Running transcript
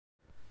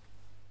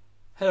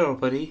Hello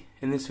everybody,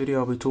 in this video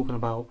I'll be talking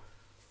about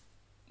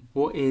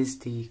what is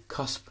the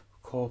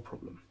Cusp-Core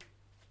problem.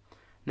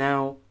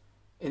 Now,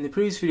 in the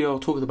previous video I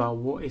talked about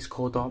what is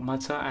core dark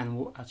matter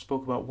and I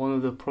spoke about one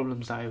of the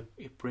problems that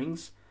it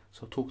brings.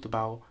 So I talked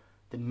about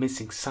the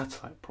missing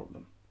satellite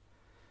problem.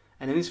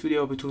 And in this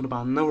video I'll be talking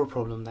about another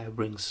problem that it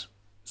brings,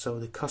 so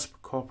the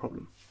Cusp-Core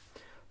problem.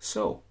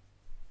 So,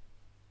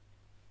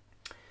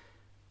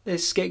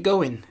 let's get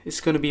going. It's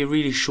going to be a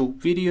really short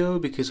video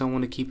because I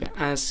want to keep it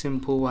as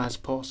simple as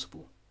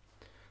possible.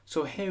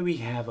 So here we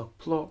have a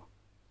plot.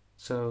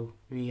 So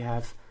we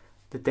have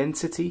the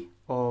density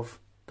of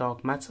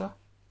dark matter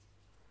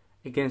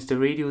against the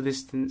radial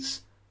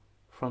distance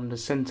from the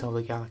center of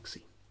the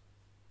galaxy.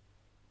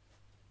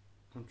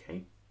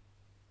 Okay.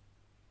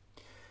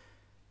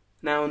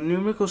 Now,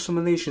 numerical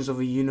simulations of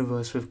a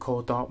universe with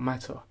core dark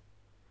matter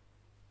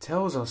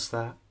tells us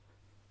that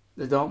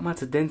the dark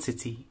matter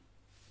density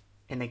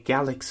in a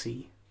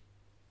galaxy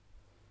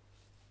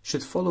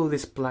should follow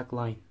this black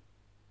line.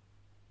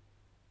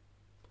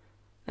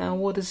 Now,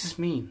 what does this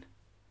mean?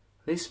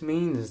 This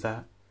means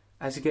that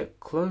as you get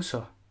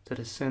closer to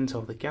the center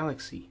of the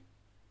galaxy,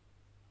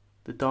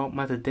 the dark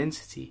matter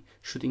density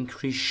should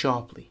increase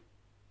sharply.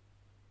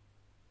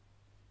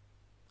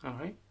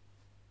 Alright?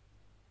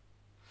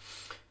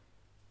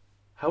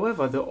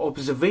 However, the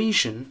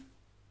observation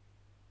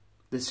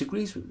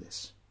disagrees with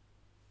this.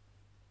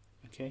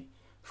 Okay?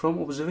 From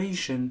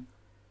observation,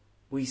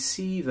 we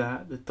see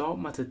that the dark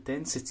matter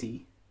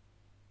density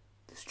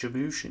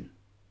distribution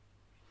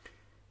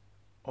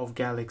of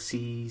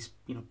galaxies,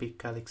 big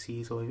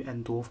galaxies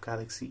and dwarf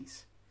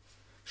galaxies,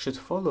 should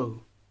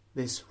follow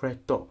this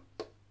red dot.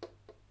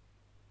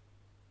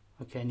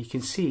 Okay, and you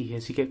can see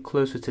as you get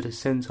closer to the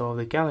center of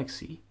the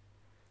galaxy,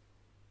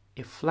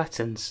 it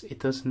flattens, it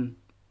doesn't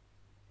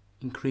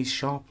increase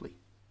sharply.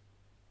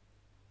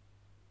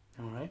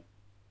 Alright?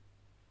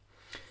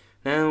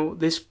 Now,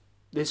 this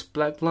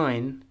black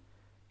line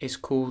is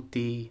called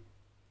the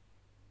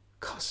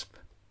cusp.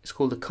 It's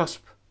called the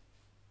cusp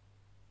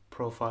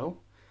profile,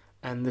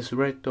 and this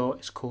red dot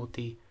is called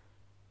the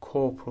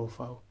core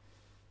profile.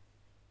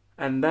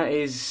 And that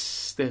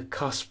is the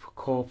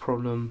Cusp-Core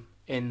problem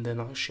in the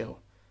nutshell.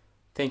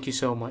 Thank you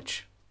so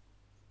much.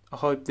 I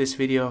hope this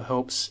video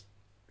helps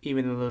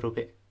even a little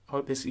bit. I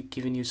hope this is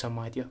giving you some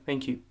idea.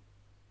 Thank you.